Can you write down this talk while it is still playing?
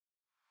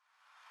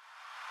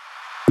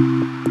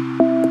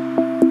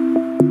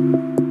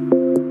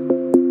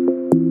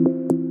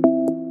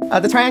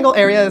The triangle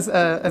area is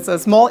a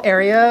small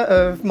area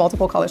of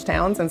multiple college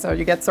towns, and so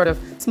you get sort of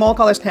small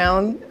college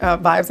town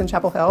vibes in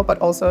Chapel Hill, but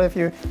also if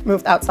you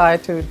moved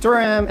outside to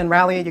Durham and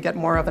Raleigh, you get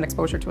more of an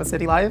exposure to a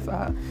city life.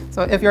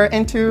 So if you're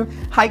into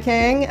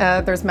hiking,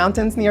 there's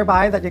mountains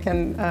nearby that you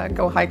can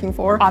go hiking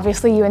for.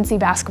 Obviously UNC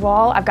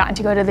basketball. I've gotten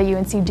to go to the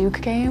UNC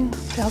Duke game.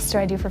 What else do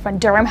I do for fun?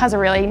 Durham has a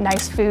really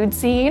nice food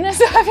scene,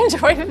 so I've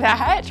enjoyed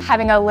that.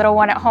 Having a little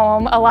one at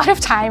home, a lot of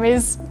time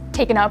is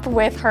taken up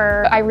with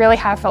her. I really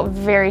have felt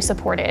very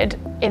supported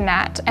in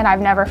that, and I've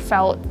never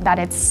felt that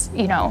it's,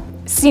 you know,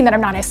 seen that I'm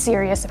not as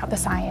serious about the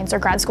science or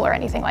grad school or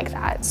anything like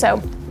that.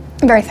 So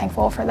I'm very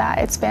thankful for that.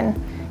 It's been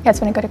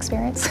a good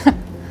experience.